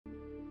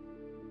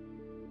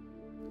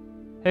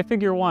Hey,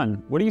 Figure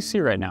One, what do you see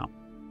right now?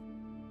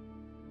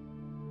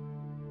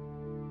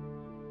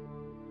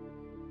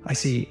 I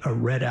see a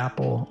red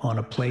apple on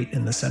a plate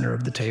in the center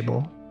of the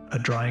table, a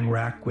drying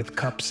rack with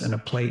cups and a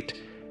plate,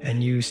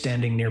 and you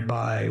standing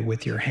nearby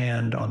with your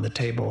hand on the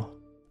table.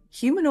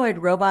 Humanoid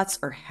robots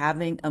are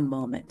having a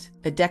moment.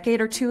 A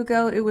decade or two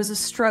ago, it was a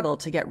struggle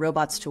to get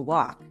robots to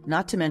walk,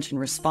 not to mention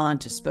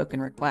respond to spoken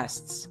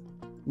requests.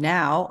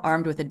 Now,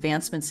 armed with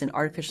advancements in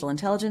artificial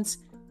intelligence,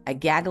 a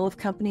gaggle of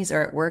companies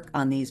are at work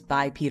on these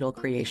bipedal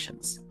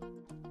creations.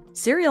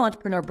 Serial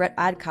entrepreneur Brett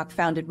Adcock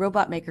founded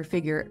robot maker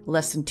Figure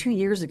less than 2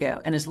 years ago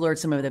and has lured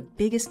some of the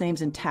biggest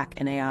names in tech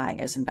and AI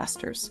as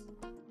investors.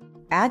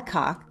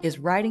 Adcock is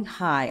riding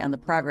high on the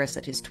progress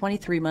that his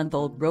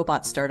 23-month-old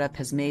robot startup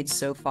has made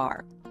so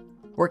far,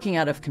 working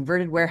out of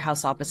converted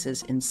warehouse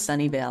offices in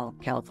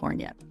Sunnyvale,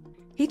 California.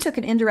 He took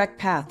an indirect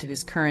path to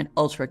his current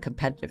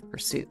ultra-competitive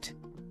pursuit.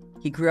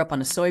 He grew up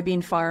on a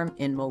soybean farm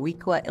in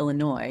Moweaqua,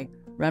 Illinois,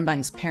 run by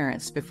his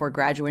parents before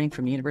graduating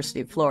from the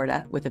University of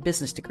Florida with a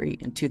business degree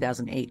in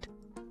 2008.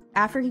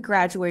 After he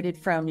graduated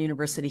from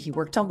university, he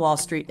worked on Wall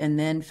Street and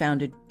then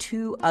founded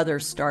 2 other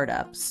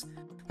startups.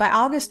 By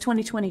August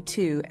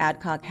 2022,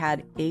 Adcock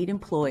had 8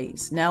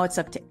 employees. Now it's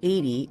up to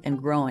 80 and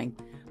growing,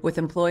 with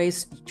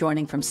employees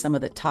joining from some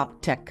of the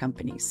top tech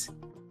companies.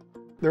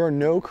 There are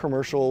no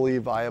commercially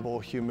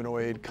viable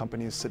humanoid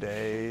companies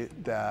today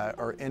that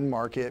are in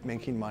market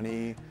making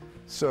money.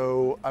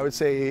 So I would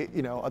say,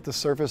 at the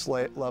surface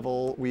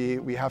level,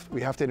 we have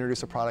to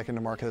introduce a product into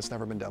market that's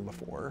never been done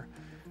before.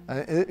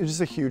 It's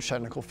just a huge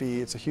technical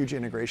fee. It's a huge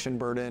integration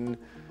burden.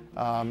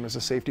 There's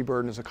a safety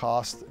burden, there's a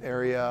cost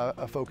area,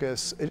 a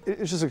focus.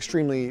 It's just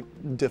extremely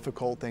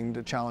difficult thing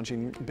to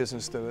challenging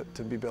business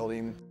to be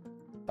building.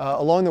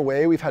 Along the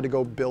way, we've had to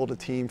go build a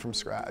team from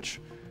scratch.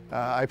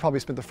 I probably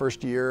spent the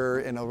first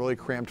year in a really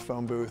cramped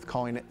phone booth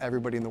calling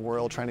everybody in the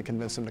world, trying to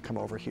convince them to come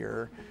over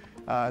here.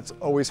 It's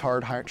always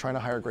hard trying to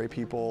hire great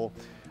people.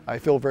 I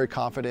feel very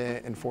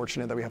confident and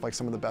fortunate that we have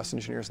some of the best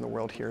engineers in the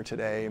world here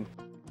today.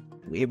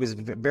 It was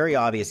very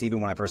obvious even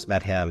when I first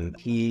met him.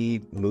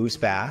 He moves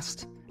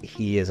fast.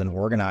 He is an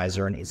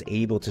organizer and is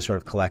able to sort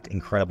of collect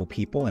incredible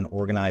people and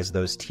organize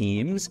those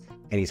teams.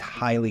 And he's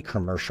highly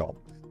commercial.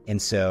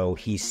 And so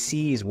he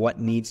sees what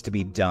needs to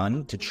be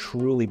done to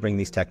truly bring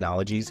these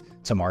technologies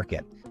to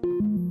market.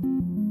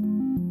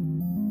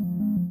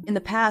 In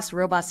the past,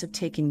 robots have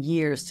taken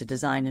years to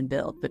design and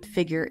build, but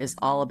Figure is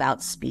all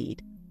about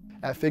speed.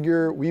 At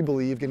Figure, we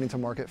believe getting to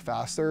market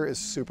faster is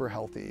super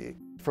healthy.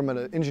 From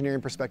an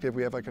engineering perspective,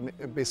 we have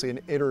basically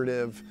an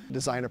iterative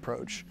design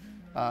approach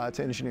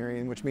to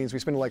engineering, which means we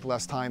spend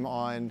less time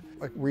on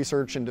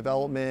research and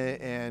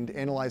development and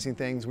analyzing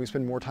things. We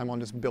spend more time on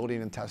just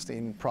building and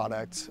testing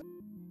products.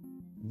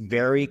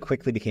 Very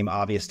quickly became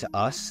obvious to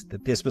us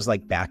that this was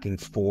like backing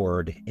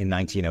Ford in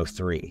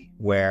 1903,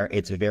 where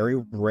it's very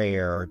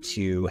rare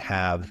to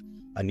have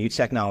a new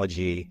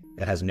technology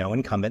that has no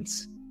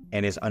incumbents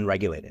and is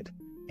unregulated.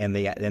 And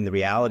the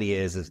reality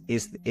is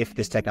if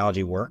this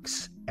technology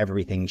works,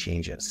 everything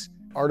changes.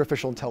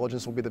 Artificial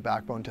intelligence will be the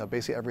backbone to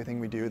basically everything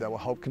we do that will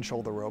help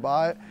control the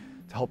robot,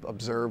 to help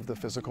observe the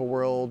physical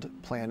world,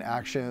 plan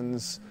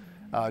actions,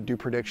 do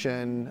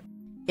prediction.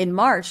 In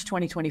March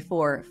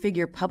 2024,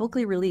 Figure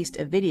publicly released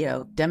a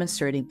video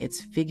demonstrating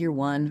its Figure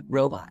One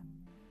robot.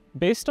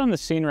 Based on the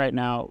scene right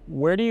now,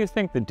 where do you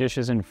think the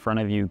dishes in front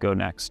of you go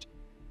next?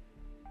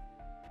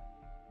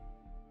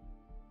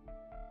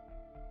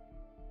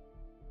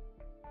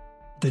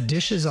 The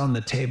dishes on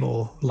the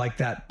table, like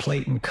that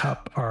plate and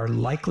cup, are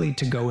likely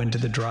to go into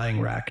the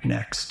drying rack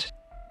next.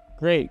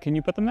 Great, can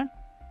you put them there?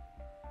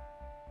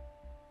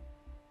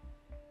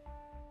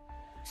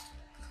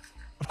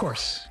 Of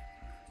course.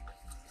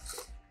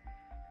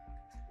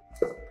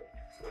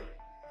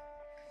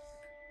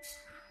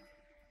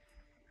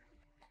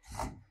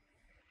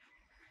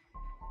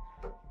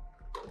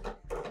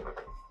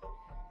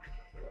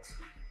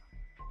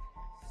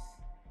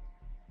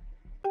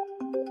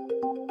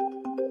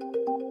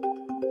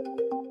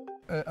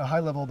 At a high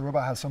level, the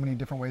robot has so many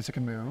different ways it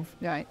can move.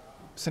 Right.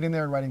 Sitting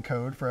there and writing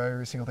code for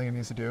every single thing it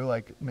needs to do,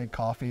 like make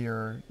coffee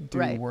or do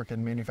work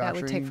in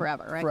manufacturing. That would take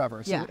forever, right? Forever.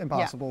 It's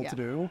impossible to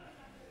do.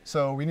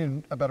 So we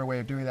need a better way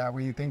of doing that.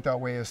 We think that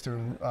way is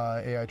through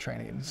AI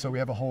training. So we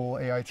have a whole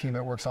AI team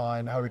that works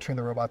on how we train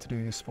the robot to do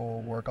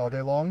useful work all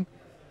day long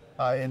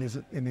in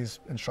these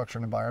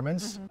unstructured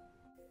environments. Mm-hmm.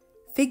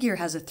 Figure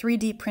has a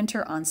 3D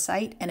printer on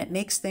site, and it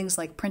makes things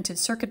like printed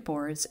circuit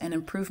boards and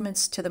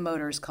improvements to the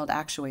motors called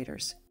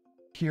actuators.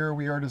 Here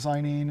we are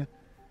designing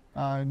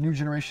new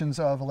generations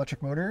of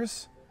electric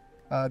motors.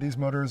 These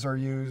motors are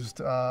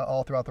used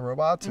all throughout the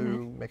robot to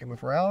make it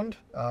move around.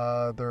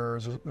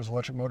 There's an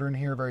electric motor in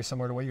here, very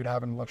similar to what you'd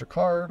have in an electric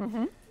car.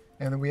 And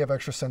then we have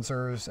extra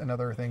sensors and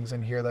other things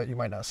in here that you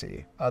might not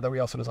see, that we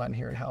also design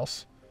here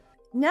in-house.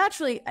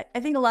 Naturally, I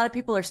think a lot of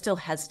people are still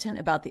hesitant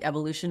about the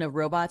evolution of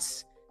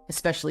robots,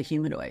 especially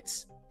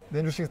humanoids. The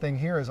interesting thing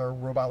here is our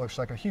robot looks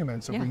like a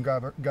human, so we can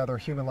gather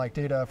human-like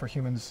data for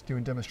humans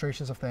doing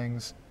demonstrations of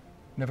things.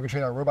 And if we can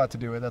train our robot to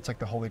do it, that's like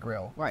the holy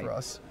grail Right. for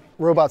us.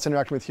 Robots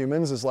interacting with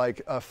humans is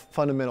like a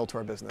fundamental to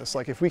our business.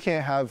 Like if we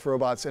can't have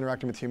robots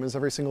interacting with humans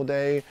every single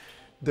day,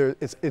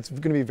 it's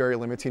going to be very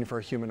limiting for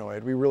a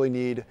humanoid. We really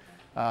need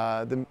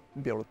them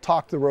to be able to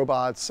talk to the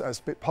robots as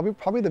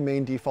probably the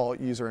main default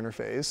user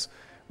interface.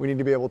 We need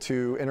to be able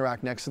to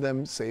interact next to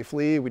them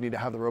safely. We need to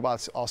have the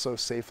robots also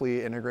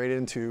safely integrated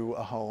into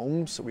a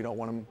home, so we don't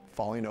want them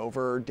falling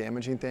over,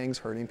 damaging things,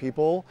 hurting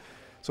people.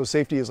 So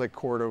safety is like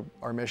core to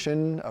our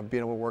mission of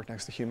being able to work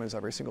next to humans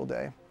every single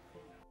day.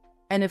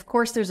 And of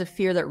course, there's a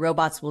fear that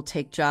robots will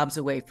take jobs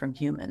away from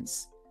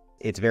humans.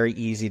 It's very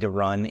easy to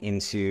run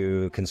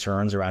into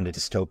concerns around a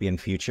dystopian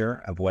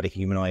future of what a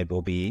humanoid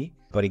will be.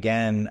 But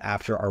again,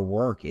 after our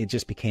work, it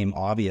just became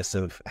obvious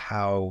of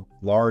how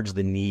large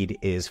the need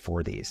is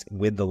for these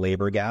with the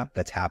labor gap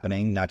that's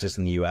happening, not just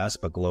in the US,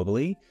 but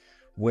globally,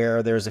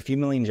 where there's a few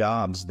million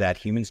jobs that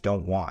humans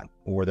don't want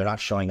or they're not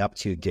showing up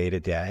to day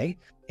to day.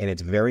 And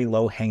it's very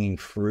low hanging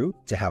fruit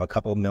to have a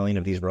couple million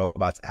of these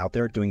robots out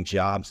there doing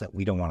jobs that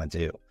we don't want to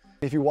do.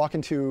 If you walk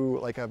into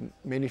like a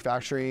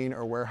manufacturing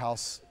or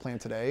warehouse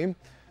plant today,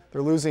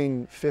 they're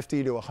losing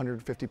 50 to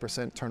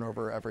 150%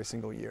 turnover every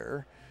single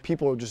year.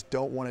 People just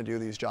don't want to do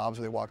these jobs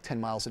where they walk 10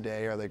 miles a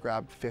day or they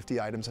grab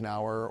 50 items an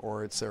hour,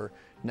 or they're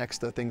next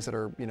to things that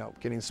are,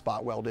 getting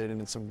spot welded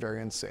and it's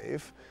very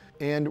unsafe.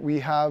 And we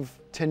have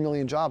 10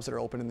 million jobs that are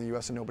open in the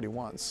US and nobody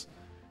wants.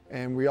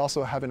 And we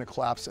also having a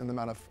collapse in the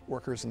amount of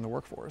workers in the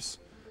workforce.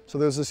 So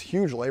there's this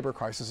huge labor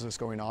crisis that's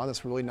going on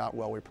that's really not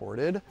well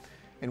reported.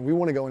 And we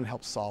want to go and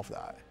help solve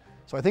that.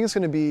 So I think it's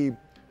going to be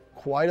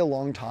quite a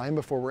long time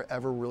before we're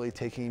ever really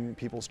taking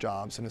people's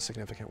jobs in a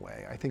significant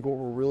way. I think what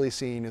we're really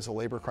seeing is a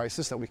labor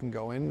crisis that we can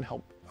go in and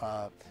help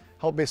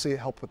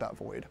with that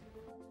void.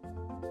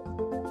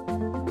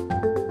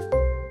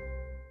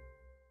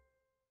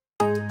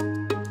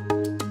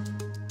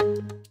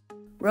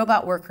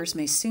 Robot workers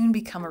may soon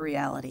become a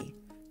reality.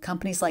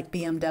 Companies like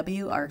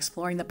BMW are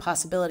exploring the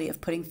possibility of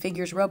putting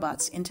Figure's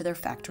robots into their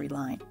factory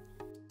line.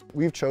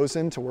 We've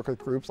chosen to work with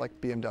groups like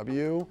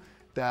BMW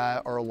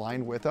that are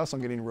aligned with us on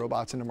getting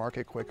robots into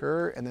market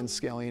quicker and then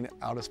scaling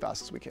out as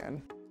fast as we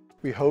can.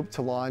 We hope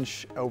to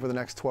launch over the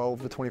next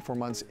 12 to 24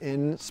 months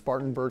in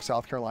Spartanburg,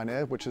 South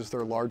Carolina, which is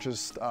their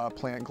largest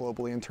plant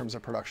globally in terms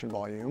of production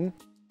volume.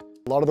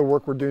 A lot of the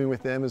work we're doing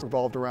with them is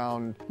revolved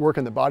around work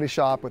in the body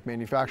shop with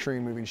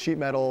manufacturing, moving sheet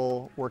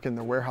metal, work in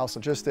the warehouse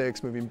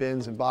logistics, moving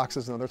bins and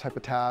boxes and other type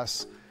of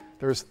tasks.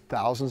 There's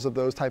thousands of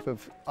those type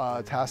of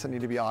tasks that need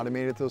to be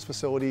automated at those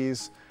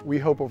facilities. We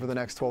hope over the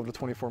next 12 to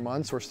 24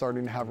 months, we're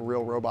starting to have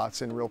real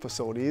robots in real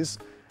facilities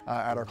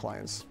at our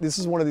clients. This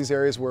is one of these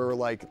areas where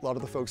like a lot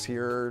of the folks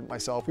here,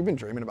 myself, we've been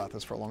dreaming about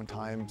this for a long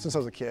time, since I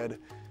was a kid.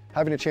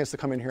 Having a chance to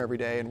come in here every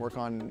day and work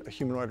on a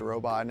humanoid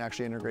robot and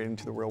actually integrate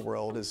into the real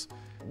world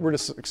we're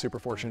just super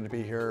fortunate to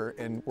be here,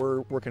 and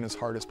we're working as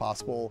hard as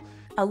possible.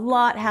 A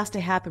lot has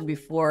to happen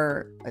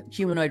before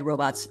humanoid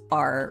robots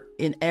are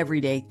an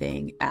everyday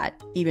thing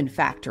at even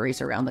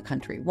factories around the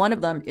country. One of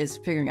them is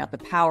figuring out the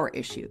power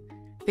issue.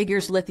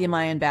 Figure's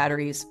lithium-ion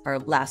batteries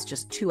last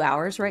just 2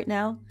 hours right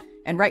now.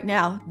 And right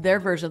now,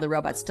 their version of the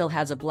robot still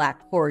has a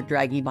black cord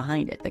dragging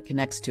behind it that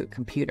connects to a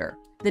computer.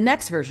 The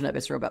next version of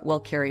its robot will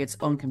carry its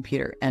own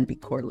computer and be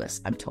cordless,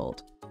 I'm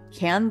told.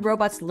 Can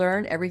robots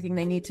learn everything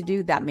they need to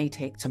do? That may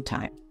take some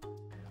time.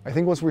 I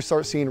think once we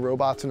start seeing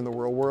robots in the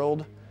real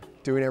world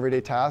doing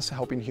everyday tasks,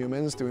 helping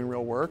humans, doing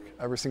real work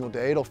every single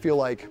day, it'll feel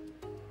like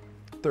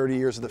 30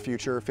 years of the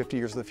future, 50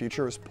 years of the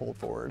future is pulled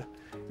forward.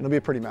 It'll be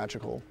pretty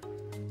magical.